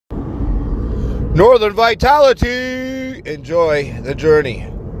Northern Vitality. Enjoy the journey.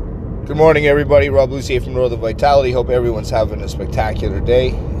 Good morning, everybody. Rob Lucier from Northern Vitality. Hope everyone's having a spectacular day.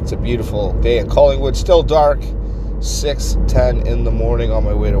 It's a beautiful day in Collingwood. Still dark. 6:10 in the morning on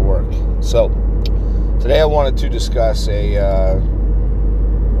my way to work. So, today I wanted to discuss a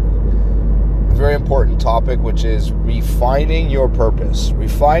very important topic, which is refining your purpose.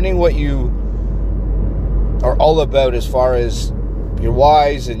 Refining what you are all about as far as your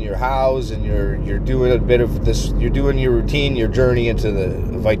whys and your hows, and you're doing a bit of this, you're doing your routine, your journey into the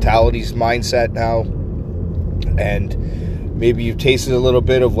Vitality's mindset now, and maybe you've tasted a little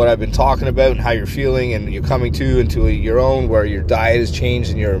bit of what I've been talking about and how you're feeling, and you're coming into your own, where your diet has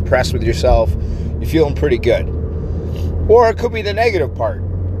changed and you're impressed with yourself. You're feeling pretty good. Or it could be the negative part.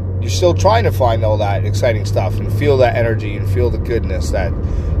 You're still trying to find all that exciting stuff and feel that energy and feel the goodness that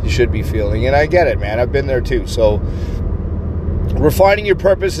you should be feeling. And I get it, man. I've been there too. So refining your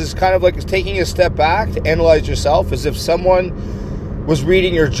purpose is kind of like taking a step back to analyze yourself, as if someone was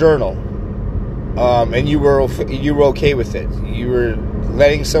reading your journal, and you were okay with it. You were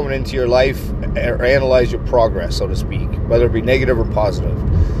letting someone into your life or analyze your progress, so to speak, whether it be negative or positive.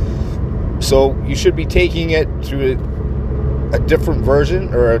 So you should be taking it through a different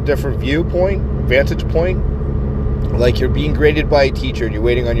version or a different vantage point, like you're being graded by a teacher and you're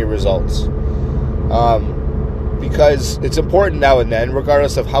waiting on your results. Because it's important now and then,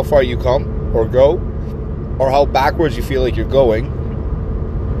 regardless of how far you come or go, or how backwards you feel like you're going,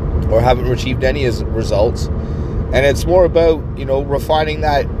 or haven't achieved any results. And it's more about, refining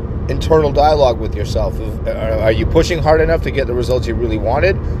that internal dialogue with yourself. Are you pushing hard enough to get the results you really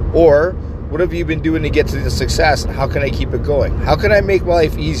wanted? Or what have you been doing to get to the success? And how can I keep it going? How can I make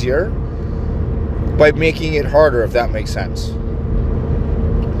life easier by making it harder, if that makes sense?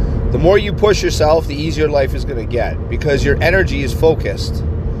 The more you push yourself, the easier life is going to get, because your energy is focused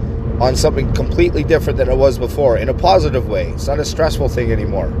on something completely different than it was before, in a positive way. It's not a stressful thing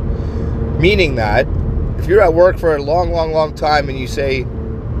anymore. Meaning that if you're at work for a long time and you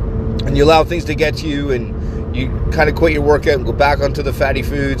allow things to get to you, and you kind of quit your workout and go back onto the fatty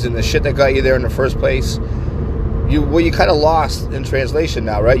foods and the shit that got you there in the first place, you kind of lost in translation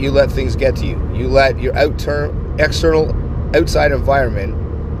now, right? You let things get to you. You let your external outside environment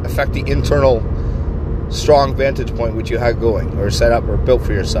affect the internal strong vantage point which you had going or set up or built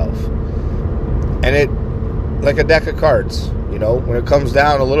for yourself. And it, like a deck of cards, when it comes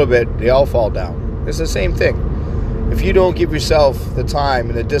down a little bit, they all fall down. It's the same thing. If you don't give yourself the time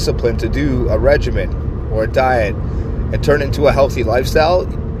and the discipline to do a regimen or a diet and turn it into a healthy lifestyle,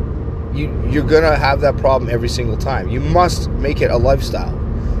 you're going to have that problem every single time. You must make it a lifestyle.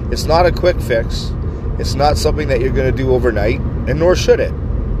 It's not a quick fix. It's not something that you're going to do overnight, and nor should it.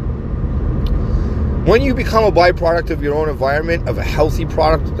 When you become a byproduct of your own environment, of a healthy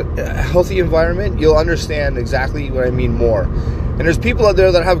environment, you'll understand exactly what I mean more. And there's people out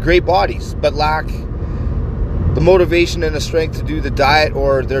there that have great bodies, but lack the motivation and the strength to do the diet,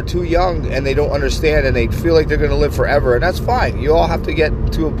 or they're too young and they don't understand and they feel like they're going to live forever. And that's fine. You all have to get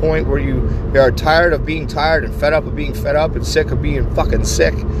to a point where you are tired of being tired, and fed up of being fed up, and sick of being fucking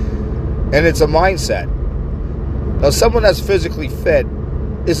sick. And it's a mindset. Now, someone that's physically fit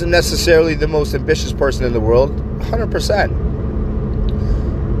isn't necessarily the most ambitious person in the world, 100%.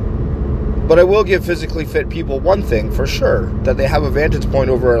 But I will give physically fit people one thing for sure, that they have a vantage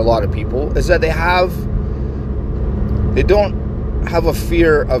point over a lot of people, is that they don't have a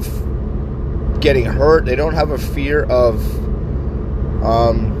fear of getting hurt. They don't have a fear of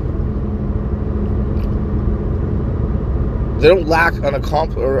they don't lack on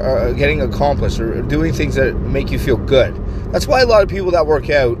getting accomplished or doing things that make you feel good. That's why a lot of people that work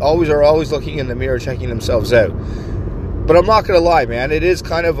out are always looking in the mirror, checking themselves out. But I'm not going to lie, man. It is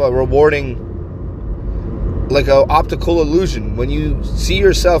kind of a rewarding, like an optical illusion. When you see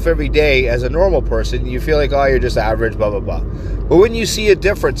yourself every day as a normal person, you feel like, you're just average, blah, blah, blah. But when you see a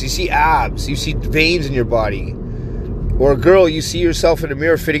difference, you see abs, you see veins in your body, or a girl, you see yourself in the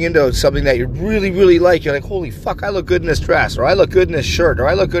mirror fitting into something that you really, really like. You're like, holy fuck, I look good in this dress, or I look good in this shirt, or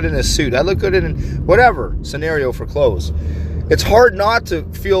I look good in this suit, I look good in whatever scenario for clothes. It's hard not to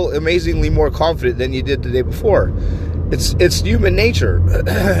feel amazingly more confident than you did the day before. It's human nature,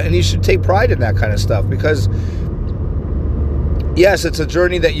 and you should take pride in that kind of stuff, because yes, it's a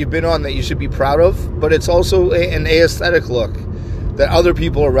journey that you've been on that you should be proud of, but it's also an aesthetic look that other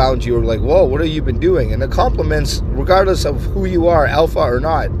people around you are like, whoa, what have you been doing? And the compliments, regardless of who you are, alpha or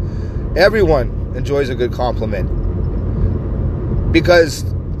not, everyone enjoys a good compliment. Because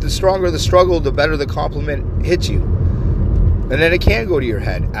the stronger the struggle, the better the compliment hits you. And then it can go to your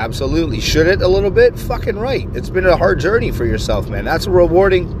head. Absolutely. Should it a little bit? Fucking right. It's been a hard journey for yourself, man. That's a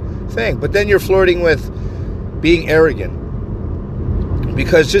rewarding thing. But then you're flirting with being arrogant.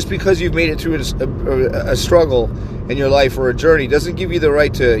 Because just because you've made it through a struggle in your life or a journey doesn't give you the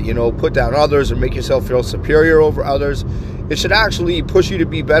right to, put down others or make yourself feel superior over others. It should actually push you to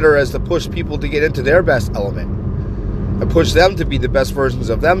be better as to push people to get into their best element and push them to be the best versions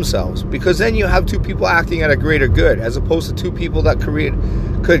of themselves. Because then you have two people acting at a greater good as opposed to two people that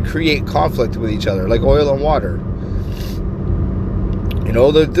could create conflict with each other, like oil and water.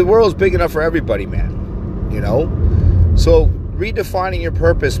 The world's big enough for everybody, man. So redefining your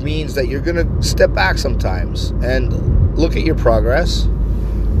purpose means that you're going to step back sometimes and look at your progress,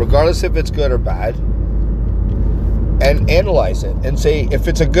 regardless if it's good or bad, and analyze it and say, if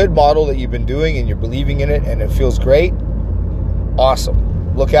it's a good model that you've been doing and you're believing in it and it feels great,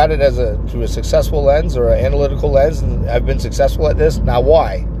 awesome. Look at it through a successful lens or an analytical lens, and I've been successful at this, now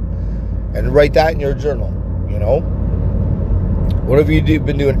why? And write that in your journal, What have you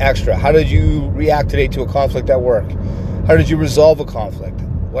been doing extra? How did you react today to a conflict at work? How did you resolve a conflict?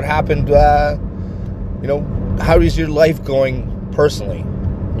 What happened? How is your life going personally?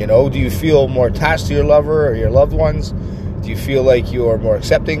 Do you feel more attached to your lover or your loved ones? Do you feel like you are more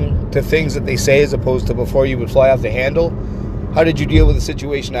accepting to things that they say as opposed to before you would fly off the handle? How did you deal with a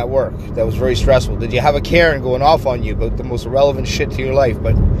situation at work that was very stressful? Did you have a Karen going off on you about the most irrelevant shit to your life,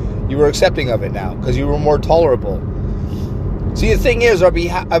 but you were accepting of it now because you were more tolerable? See, the thing is, our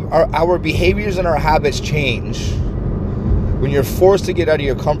behaviors and our habits change when you're forced to get out of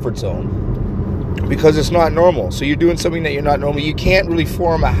your comfort zone because it's not normal. So you're doing something that you're not normal. You can't really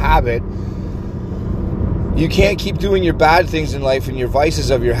form a habit. You can't keep doing your bad things in life and your vices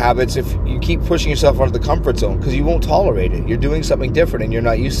of your habits if you keep pushing yourself out of the comfort zone because you won't tolerate it. You're doing something different and you're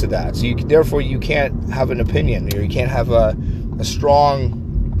not used to that. So therefore you can't have an opinion, or you can't have a strong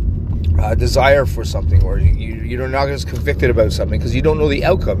desire for something, or you're not as convicted about something because you don't know the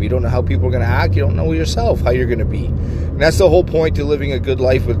outcome. You don't know how people are going to act. You don't know yourself how you're going to be. And that's the whole point to living a good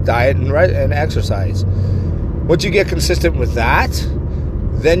life with diet and exercise. Once you get consistent with that,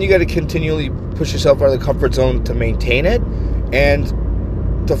 then you got to continually push yourself out of the comfort zone to maintain it and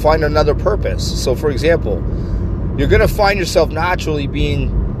to find another purpose. So, for example, you're going to find yourself naturally being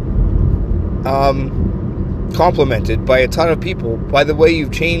complimented by a ton of people by the way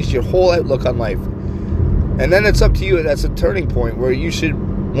you've changed your whole outlook on life. And then it's up to you. That's a turning point where you should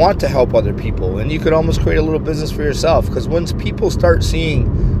want to help other people, and you could almost create a little business for yourself, because once people start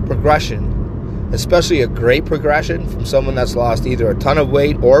seeing progression, especially a great progression from someone that's lost either a ton of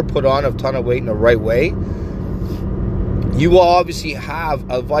weight or put on a ton of weight in the right way, you will obviously have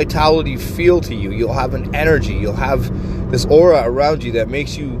a vitality feel to you. You'll have an energy. You'll have this aura around you that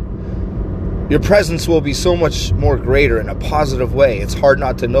makes your presence will be so much more greater in a positive way. It's hard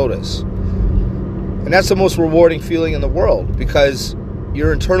not to notice. And that's the most rewarding feeling in the world, because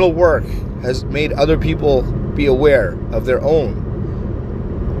your internal work has made other people be aware of their own,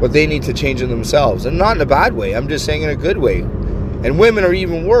 what they need to change in themselves. And not in a bad way. I'm just saying in a good way. And women are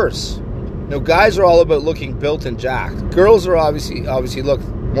even worse. Guys are all about looking built and jacked. Girls are obviously look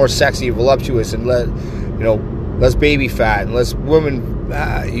more sexy, voluptuous, and less baby fat, and less women.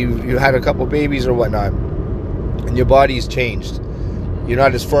 You had a couple babies or whatnot, and your body's changed. You're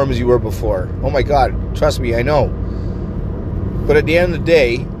not as firm as you were before. Oh my God, trust me, I know. But at the end of the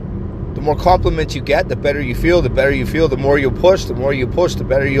day, the more compliments you get, the better you feel. The better you feel, the more you'll push. The more you push, the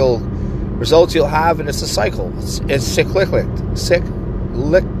better results you'll have, and it's a cycle. It's cyclic.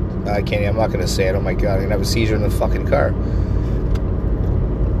 I can't. I'm not going to say it. Oh my God, I'm going to have a seizure in the fucking car.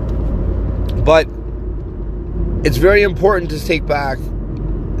 But it's very important to take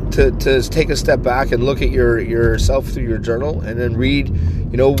a step back and look at yourself through your journal, and then read,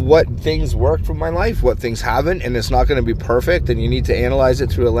 what things worked from my life, what things haven't, and it's not going to be perfect, and you need to analyze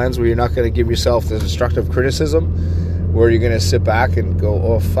it through a lens where you're not going to give yourself the destructive criticism, where you're going to sit back and go,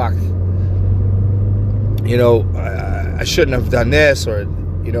 oh fuck, I shouldn't have done this, or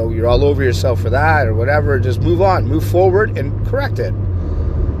you're all over yourself for that, or whatever. Just move on, move forward, and correct it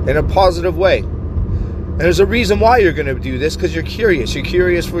in a positive way. And there's a reason why you're going to do this, because you're curious. You're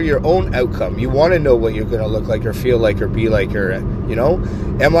curious for your own outcome. You want to know what you're going to look like or feel like or be like, or,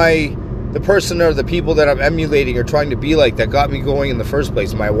 am I the person or the people that I'm emulating or trying to be like that got me going in the first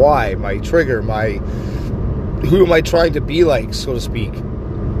place? My why, my trigger, who am I trying to be like, so to speak?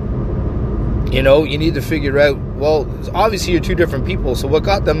 You need to figure out, well, obviously you're two different people, so what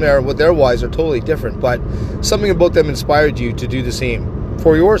got them there and what their whys are totally different, but something about them inspired you to do the same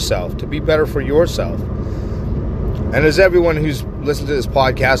for yourself, to be better for yourself. And as everyone who's listened to this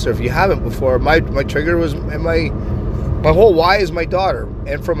podcast, or if you haven't before, my trigger was, and my whole why is my daughter,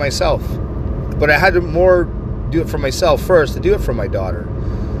 and for myself. But I had to more do it for myself first to do it for my daughter.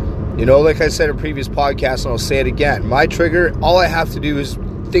 Like I said in previous podcasts, and I'll say it again, my trigger, all I have to do is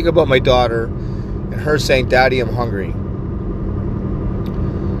think about my daughter and her saying, "Daddy, I'm hungry."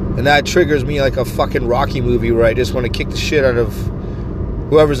 And that triggers me like a fucking Rocky movie where I just want to kick the shit out of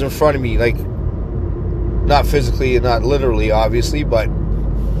whoever's in front of me. Like, not physically and not literally, obviously, but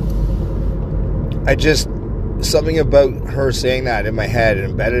something about her saying that in my head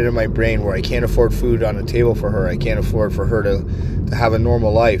and embedded in my brain where I can't afford food on the table for her. I can't afford for her to have a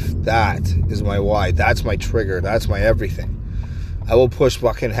normal life. That is my why. That's my trigger. That's my everything. I will push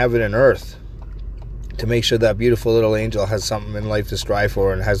fucking heaven and earth to make sure that beautiful little angel has something in life to strive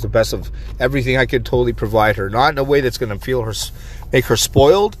for and has the best of everything I could totally provide her. Not in a way that's going to make her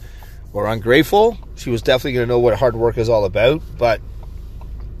spoiled or ungrateful. She was definitely going to know what hard work is all about. But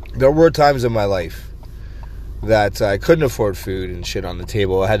there were times in my life that I couldn't afford food and shit on the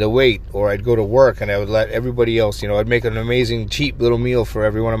table. I had to wait, or I'd go to work and I would let everybody else, I'd make an amazing cheap little meal for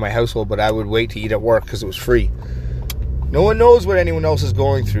everyone in my household, but I would wait to eat at work because it was free. No one knows what anyone else is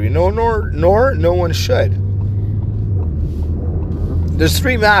going through, nor no one should. There's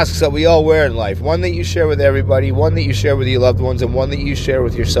 3 masks that we all wear in life. One that you share with everybody, one that you share with your loved ones, and one that you share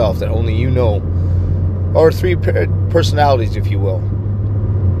with yourself that only you know. Or 3 personalities, if you will.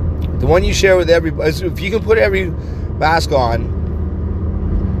 The one you share with everybody, if you can put every mask on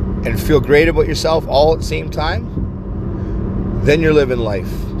and feel great about yourself all at the same time, then you're living life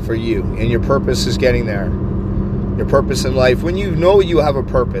for you, and your purpose is getting there. Your purpose in life, when you know you have a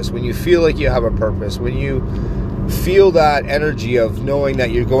purpose, when you feel like you have a purpose, when you feel that energy of knowing that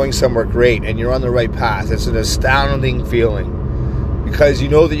you're going somewhere great and you're on the right path, it's an astounding feeling. Because you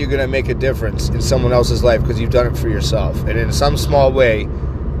know that you're going to make a difference in someone else's life because you've done it for yourself. And in some small way,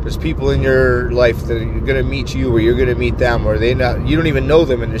 there's people in your life that are going to meet you, or you're going to meet them, or you don't even know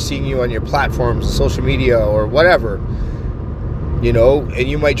them, and they're seeing you on your platforms, social media, or whatever, and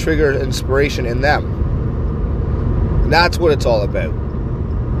you might trigger inspiration in them. And that's what it's all about.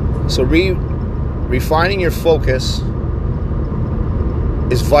 So refining your focus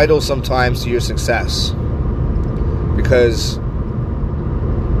is vital sometimes to your success, because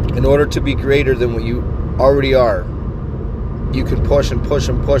in order to be greater than what you already are, you can push and push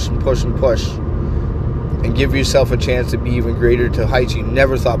and push and push and push and give yourself a chance to be even greater to heights you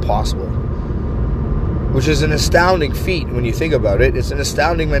never thought possible, which is an astounding feat when you think about it. It's an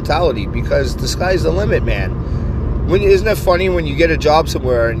astounding mentality, because the sky's the limit, man. Isn't it funny when you get a job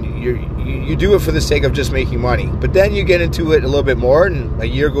somewhere and you do it for the sake of just making money, but then you get into it a little bit more and a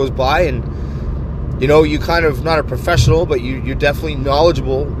year goes by and you kind of, not a professional, but you're definitely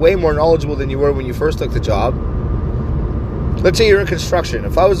knowledgeable, way more knowledgeable than you were when you first took the job. Let's say you're in construction.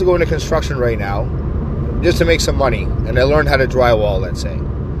 If I was to go into construction right now, just to make some money, and I learned how to drywall, let's say.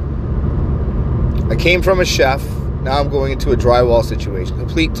 I came from a chef, now I'm going into a drywall situation.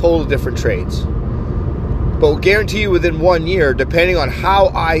 Complete, total different trades. But I'll guarantee you within 1 year, depending on how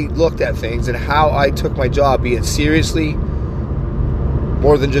I looked at things and how I took my job, be it seriously,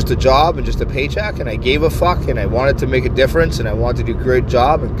 more than just a job and just a paycheck, and I gave a fuck and I wanted to make a difference and I wanted to do a great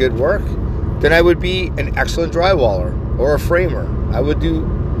job and good work, then I would be an excellent drywaller or a framer. I would do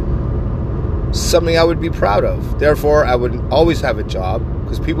something I would be proud of. Therefore, I would always have a job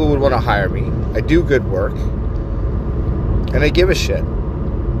because people would want to hire me. I do good work and I give a shit.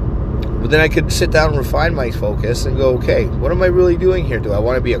 But then I could sit down and refine my focus and go, okay, what am I really doing here? Do I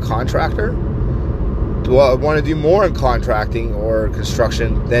want to be a contractor? Do I want to do more in contracting or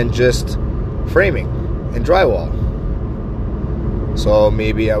construction than just framing and drywall? So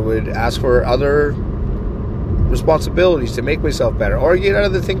maybe I would ask for other responsibilities to make myself better, or get out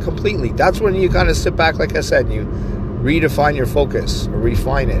of the thing completely. That's when you kind of sit back, like I said, and you redefine your focus or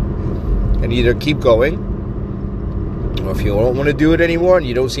refine it, and either keep going, or if you don't want to do it anymore and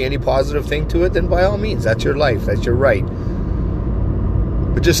you don't see any positive thing to it, then by all means, that's your life, that's your right.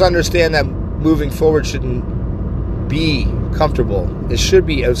 But just understand that moving forward shouldn't be comfortable. It should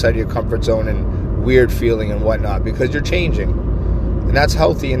be outside your comfort zone and weird feeling and whatnot, because you're changing, and that's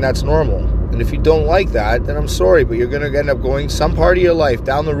healthy and that's normal. And if you don't like that, then I'm sorry, but you're going to end up going some part of your life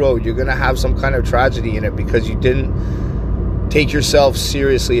down the road, you're going to have some kind of tragedy in it because you didn't take yourself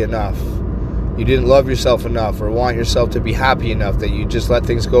seriously enough. You didn't love yourself enough, or want yourself to be happy enough, that you just let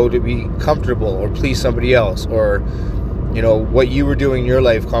things go to be comfortable or please somebody else, or what you were doing in your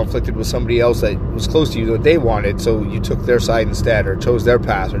life conflicted with somebody else that was close to you that they wanted, so you took their side instead, or chose their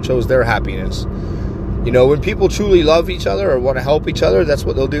path, or chose their happiness. When people truly love each other or want to help each other, that's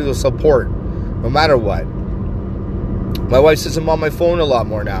what they'll do. They'll support no matter what. My wife says I'm on my phone a lot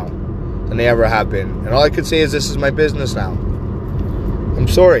more now than they ever have been, and all I could say is this is my business now. I'm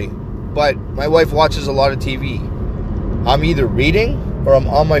sorry, but my wife watches a lot of TV. I'm either reading or I'm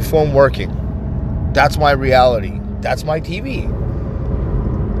on my phone working. That's my reality. That's my TV.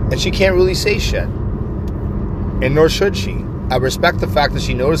 And she can't really say shit. And nor should she. I respect the fact that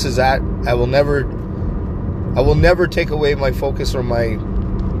she notices that. I will never take away my focus or my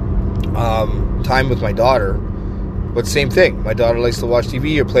time with my daughter. But same thing. My daughter likes to watch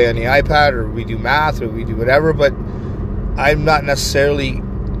TV or play on the iPad, or we do math, or we do whatever. But I'm not necessarily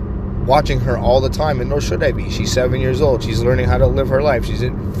watching her all the time, and nor should I be. She's 7 years old. She's learning how to live her life. She's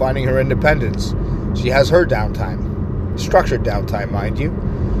finding her independence. She has her downtime. Structured downtime, mind you.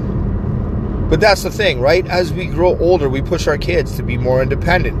 But that's the thing, right? As we grow older, we push our kids to be more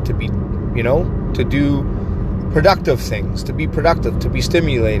independent, to be, to do productive things, to be productive, to be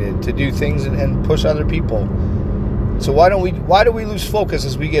stimulated, to do things and push other people. So why do we lose focus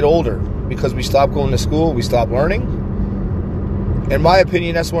as we get older? Because we stop going to school, we stop learning? In my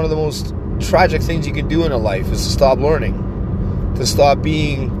opinion, that's one of the most tragic things you can do in a life, is to stop learning, to stop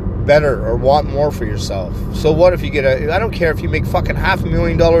being better or want more for yourself. So what if you I don't care if you make fucking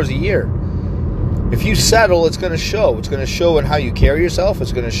 $500,000 a year. If you settle, it's going to show. It's going to show in how you carry yourself.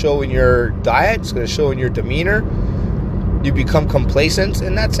 It's going to show in your diet. It's going to show in your demeanor. You become complacent,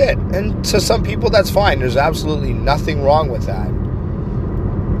 and that's it. And to some people, that's fine. There's absolutely nothing wrong with that.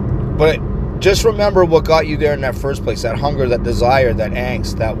 But just remember what got you there in that first place, that hunger, that desire, that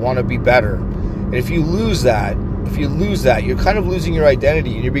angst, that want to be better. And if you lose that, you're kind of losing your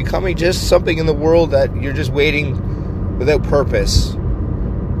identity, and you're becoming just something in the world that you're just waiting without purpose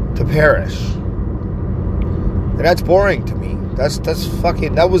to perish. And that's boring to me.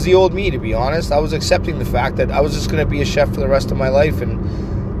 That was the old me, to be honest. I was accepting the fact that I was just going to be a chef for the rest of my life, and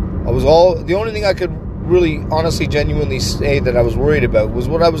the only thing I could really honestly genuinely say that I was worried about was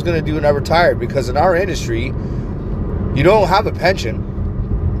what I was going to do when I retired, because in our industry, you don't have a pension.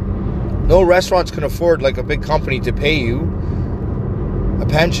 No restaurants can afford, like a big company, to pay you a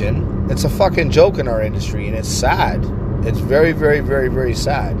pension. It's a fucking joke in our industry, and it's sad. It's very, very, very, very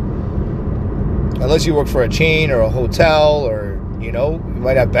sad. Unless you work for a chain or a hotel, or, you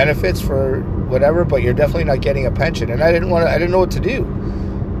might have benefits for whatever, but you're definitely not getting a pension. And I didn't know what to do.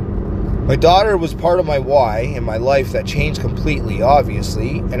 My daughter was part of my why in my life that changed completely,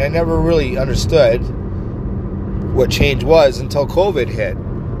 obviously, and I never really understood what change was until COVID hit.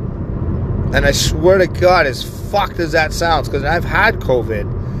 And I swear to God, as fucked as that sounds, because I've had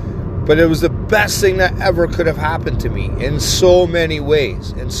COVID, but it was the best thing that ever could have happened to me in so many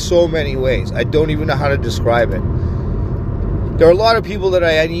ways. I don't even know how to describe it. There are a lot of people that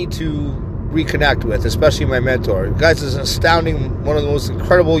I need to reconnect with, especially my mentor. The guy's an astounding, one of the most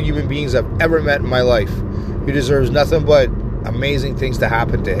incredible human beings I've ever met in my life. He deserves nothing but amazing things to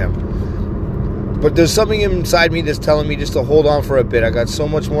happen to him. But there's something inside me that's telling me just to hold on for a bit. I got so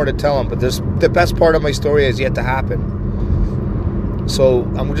much more to tell him, but the best part of my story has yet to happen. So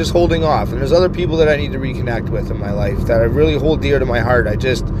I'm just holding off. And there's other people that I need to reconnect with in my life that I really hold dear to my heart.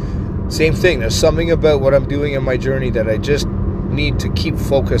 Same thing. There's something about what I'm doing in my journey that I just need to keep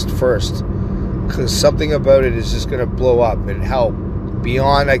focused first. Because something about it is just going to blow up and help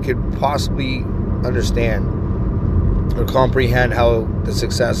beyond I could possibly understand or comprehend, how the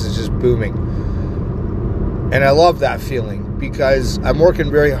success is just booming. And I love that feeling, because I'm working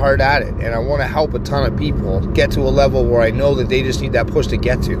very hard at it, and I want to help a ton of people get to a level where I know that they just need that push to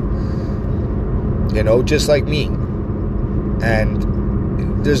get to, just like me. And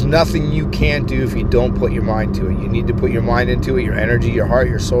there's nothing you can't do if you don't put your mind to it. You need to put your mind into it, your energy, your heart,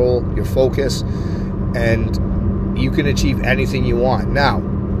 your soul, your focus, and you can achieve anything you want. Now,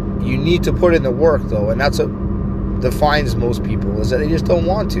 you need to put in the work, though, and that's what defines most people, is that they just don't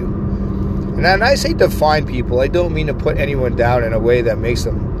want to. And when I say define people, I don't mean to put anyone down in a way that makes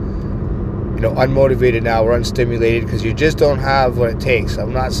them, unmotivated now or unstimulated because you just don't have what it takes.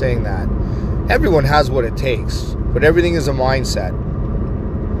 I'm not saying that. Everyone has what it takes, but everything is a mindset.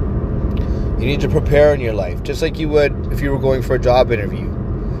 You need to prepare in your life, just like you would if you were going for a job interview.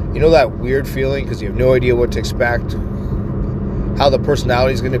 You know that weird feeling because you have no idea what to expect, how the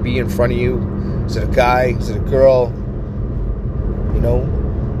personality is going to be in front of you. Is it a guy? Is it a girl?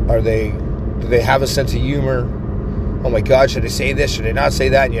 Do they have a sense of humor? Oh my God, should I say this? Should I not say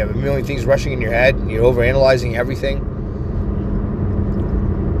that? And you have a million things rushing in your head, and you're overanalyzing everything.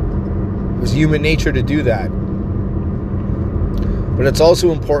 It was human nature to do that. But it's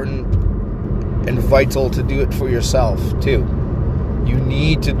also important and vital to do it for yourself, too. You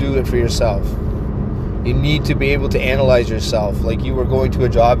need to do it for yourself. You need to be able to analyze yourself like you were going to a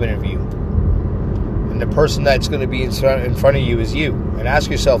job interview. And the person that's going to be in front of you is you. And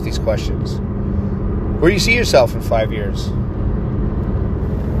ask yourself these questions. Where do you see yourself in 5 years?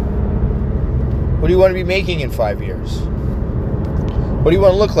 What do you want to be making in 5 years? What do you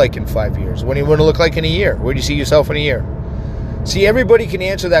want to look like in 5 years? What do you want to look like in a year? Where do you see yourself in a year? See, everybody can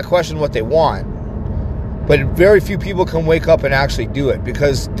answer that question what they want, but very few people can wake up and actually do it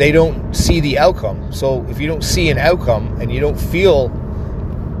because they don't see the outcome. So if you don't see an outcome and you don't feel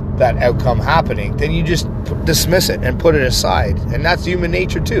that outcome happening, then you just dismiss it and put it aside. And that's human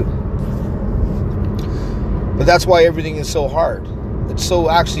nature too. But that's why everything is so hard. It's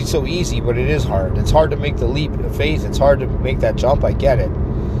actually so easy, but it is hard. It's hard to make the leap of faith. It's hard to make that jump. I get it.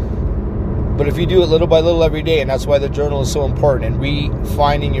 But if you do it little by little every day, and that's why the journal is so important, and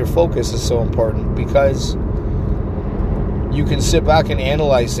refinding your focus is so important, because you can sit back and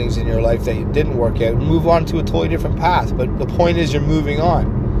analyze things in your life that didn't work out and move on to a totally different path. But the point is you're moving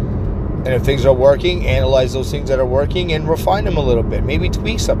on. And if things are working, analyze those things that are working and refine them a little bit. Maybe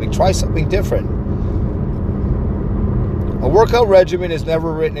tweak something. Try something different. A workout regimen is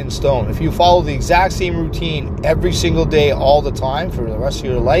never written in stone. If you follow the exact same routine every single day, all the time, for the rest of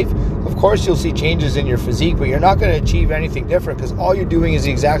your life, of course you'll see changes in your physique, but you're not going to achieve anything different because all you're doing is the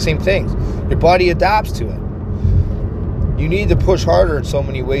exact same things. Your body adapts to it. You need to push harder in so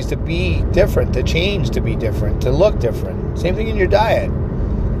many ways to be different, to change, to be different, to look different. Same thing in your diet.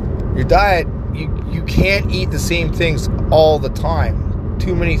 Your diet, you can't eat the same things all the time.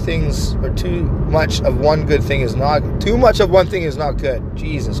 Too many things, or too much of one good thing is not good. Too much of one thing is not good.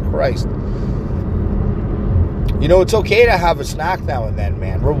 Jesus Christ. You know, it's okay to have a snack now and then,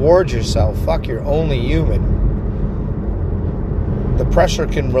 man. Reward yourself. Fuck, you're only human. The pressure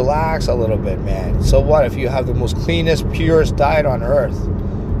can relax a little bit, man. So what if you have the most cleanest, purest diet on earth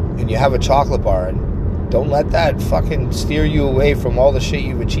and you have a chocolate bar, and don't let that fucking steer you away from all the shit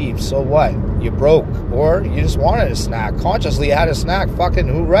you've achieved. So what? You broke. Or you just wanted a snack. Consciously had a snack.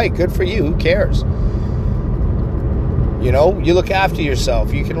 Fucking right. Good for you. Who cares? You know, you look after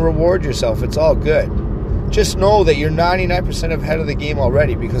yourself. You can reward yourself. It's all good. Just know that you're 99% ahead of the game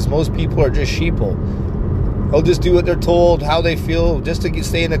already, because most people are just sheeple. They'll just do what they're told, how they feel, just to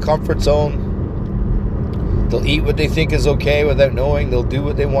stay in the comfort zone. They'll eat what they think is okay without knowing. They'll do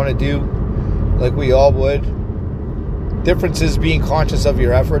what they want to do, like we all would. Difference is being conscious of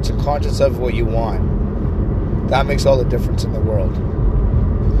your efforts and conscious of what you want. That makes all the difference in the world.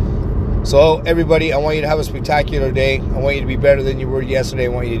 So everybody, I want you to have a spectacular day. I want you to be better than you were yesterday. I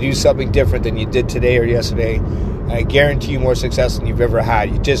want you to do something different than you did today or yesterday. And I guarantee you more success than you've ever had.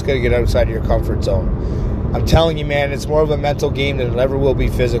 You just got to get outside of your comfort zone. I'm telling you, man, it's more of a mental game than it ever will be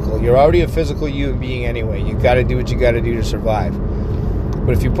physical. You're already a physical human being anyway. You got to do what you got to do to survive.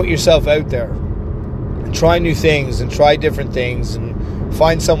 But if you put yourself out there, try new things and try different things and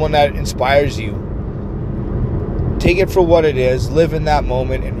find someone that inspires you, take it for what it is, live in that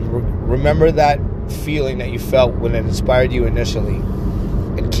moment, and remember that feeling that you felt when it inspired you initially,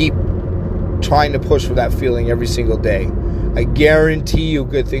 and keep trying to push for that feeling every single day. I guarantee you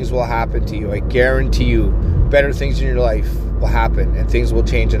good things will happen to you. I guarantee you better things in your life will happen and things will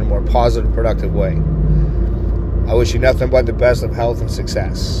change in a more positive, productive way. I wish you nothing but the best of health and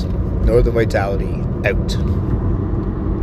success. Northern Vitality out.